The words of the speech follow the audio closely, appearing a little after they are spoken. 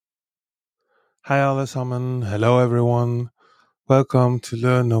Hei alle sammen, hello everyone. Welcome to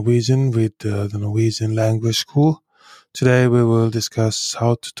Learn Norwegian with the Norwegian Language School. Today we will discuss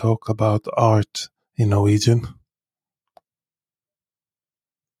how to talk about art in Norwegian.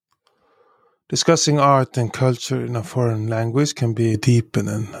 Discussing art and culture in a foreign language can be a deep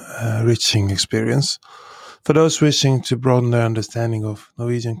and enriching experience. For those wishing to broaden their understanding of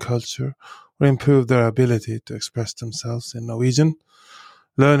Norwegian culture or improve their ability to express themselves in Norwegian,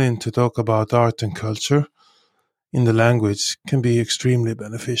 learning to talk about art and culture in the language can be extremely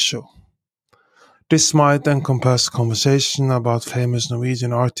beneficial. This might encompass conversation about famous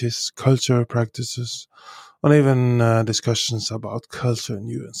Norwegian artists, culture practices, or even discussions about cultural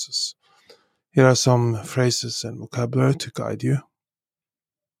nuances. Here are some phrases and vocabulary to guide you.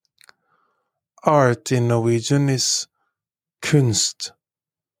 Art in Norwegian is kunst,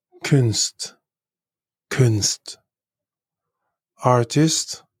 kunst, kunst.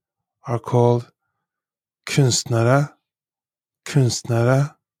 Artists are called kunstnere,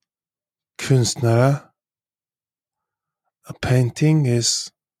 kunstnere, kunstnere. A painting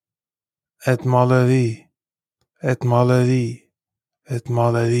is et maleri, et maleri, et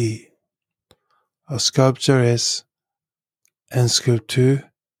maleri. A sculpture is en skulptur,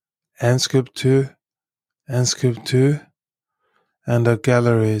 en skulptur, en skulptur. And a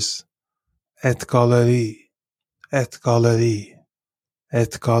gallery is et galleri, et galleri,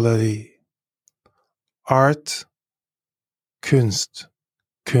 et galleri. Art, kunst,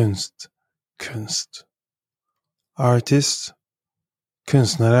 kunst, kunst. Artist,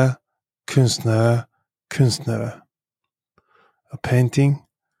 kunstnere, kunstnere, kunstnere. A painting,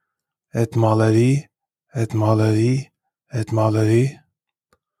 et maleri, et maleri, et maleri.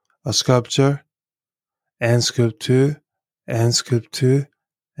 A sculpture, en skulptur, en skulptur,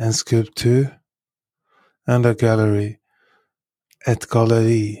 en skulptur. And a gallery, et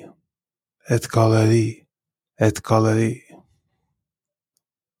galleri, et galleri, et galleri.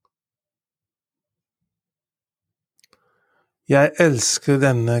 Jeg elsker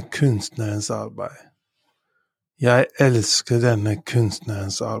denne kunstnerens arbeid. Jeg elsker denne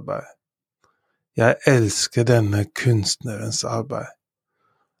kunstnerens arbeid. Jeg elsker denne kunstnerens arbeid.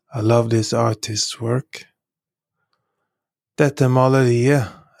 I love this artist's work. Dette maleriet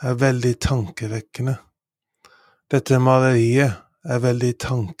veldig tankevekkende. Dette maleriet veldig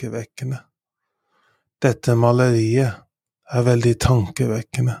tankevekkende. Dette maleriet veldig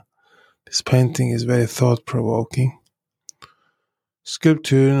tankevekkende. This painting is very thought-provoking.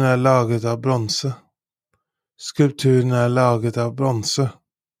 Skulpturen laget av bronse. Skulpturen laget av bronse.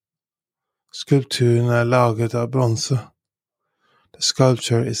 Skulpturen laget av bronse. The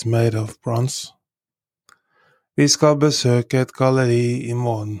sculpture is made of bronze. Vi skal besøke et galleri i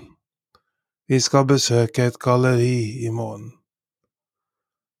morgen. Vi skal besøke et galleri i morgen.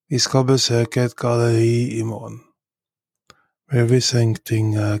 Vi skal besøke et galleri i morgen. We're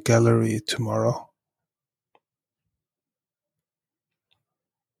visiting a gallery tomorrow.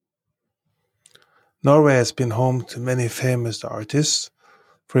 Norway has been home to many famous artists.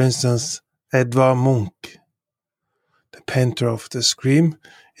 For instance, Edvard Munch, the painter of the Scream,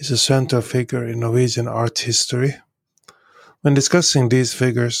 is a central figure in Norwegian art history. When discussing these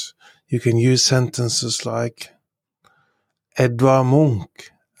figures, you can use sentences like Edvard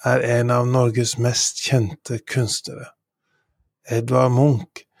Munch en av Norges mest kjente kunstnere. Edvard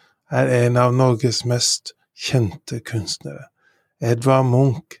Munch en av Norges mest kjente kunstnere. Edvard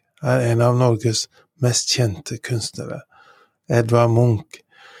Munch en av Norges mest kjente kunstnere. Edvard Munch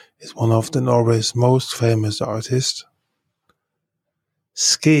is one of the Norway's most famous artists.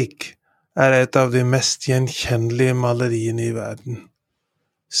 Skrik et av de mest gjenkjennelige maleriene i verden.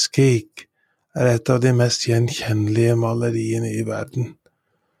 Skrik et av de mest gjenkjennelige maleriene i verden.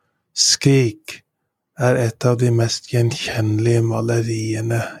 Skrik et av de mest gjenkjennelige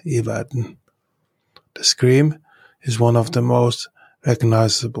maleriene i verden. The Scream is one of the most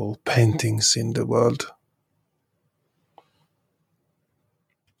recognizable paintings in the world.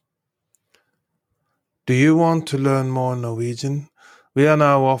 Do you want to learn more Norwegian? We are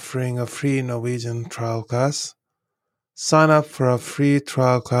now offering a free Norwegian trial class. Sign up for a free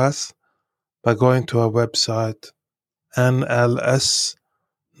trial class by going to our website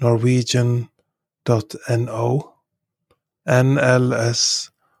nlsnorwegian.no,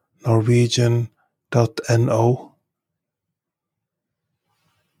 nlsnorwegian.no.